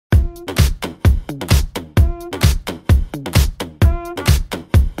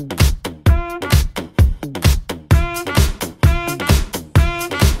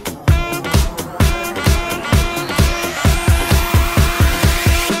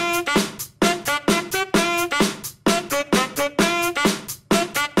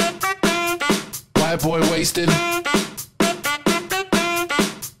wasted.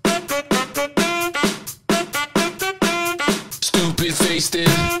 Stupid-faced.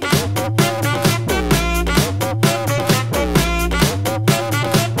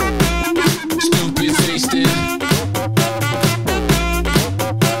 Stupid-faced.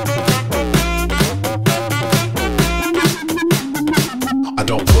 I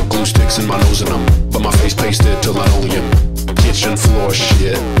don't put glue sticks in my nose in them, but my face pasted to linoleum. Kitchen floor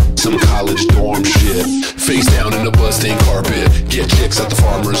shit, some college dorm shit. Face down in the bloodstained carpet. Get chicks at the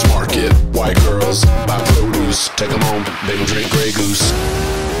farmer's market. White girls buy produce, take them home, they gon' drink Grey Goose.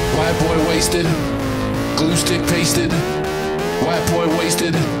 White boy wasted, glue stick pasted. White boy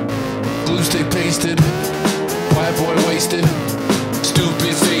wasted, glue stick pasted. White boy wasted,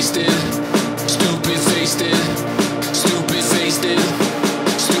 stupid-faced. Stupid-faced. Stupid-faced. Stupid-faced.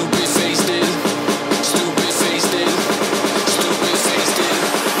 Stupid-faced. Stupid-faced.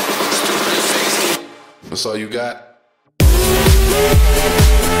 Stupid-faced. That's all you got?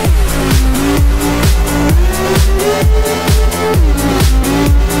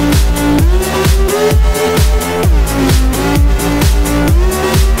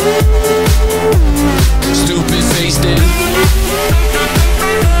 Stupid-faced.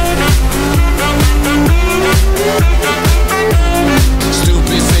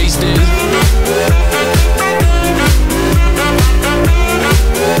 Stupid-faced.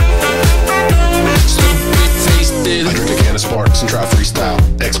 Stupid-faced. I drink a can of Sparks and try freestyle.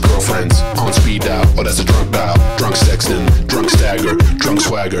 Ex-girlfriends on speed dial. Oh, that's a drunk dial. Drunk sexting, drunk stagger, drunk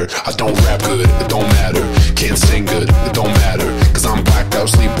swagger. I don't rap good, it don't matter. Can't sing good, it don't matter. Cause I'm blacked out,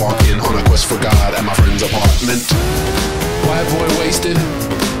 sleepwalking on a quest for God at my friend's apartment. White boy wasted,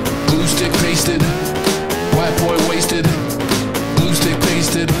 glue stick pasted. White boy wasted, glue stick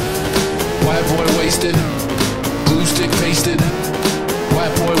pasted. White boy wasted, glue stick pasted.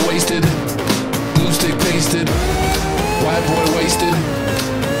 White boy wasted, glue stick pasted. White boy wasted,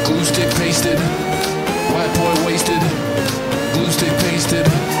 glue stick pasted. White boy wasted, glue stick pasted.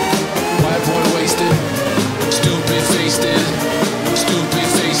 White boy wasted, stupid-faced.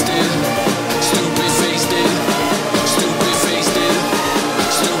 Stupid-faced. Stupid-faced. Stupid-faced.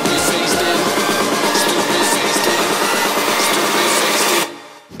 Stupid-faced. Stupid-faced.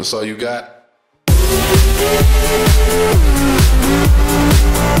 Stupid-faced. That's all you got?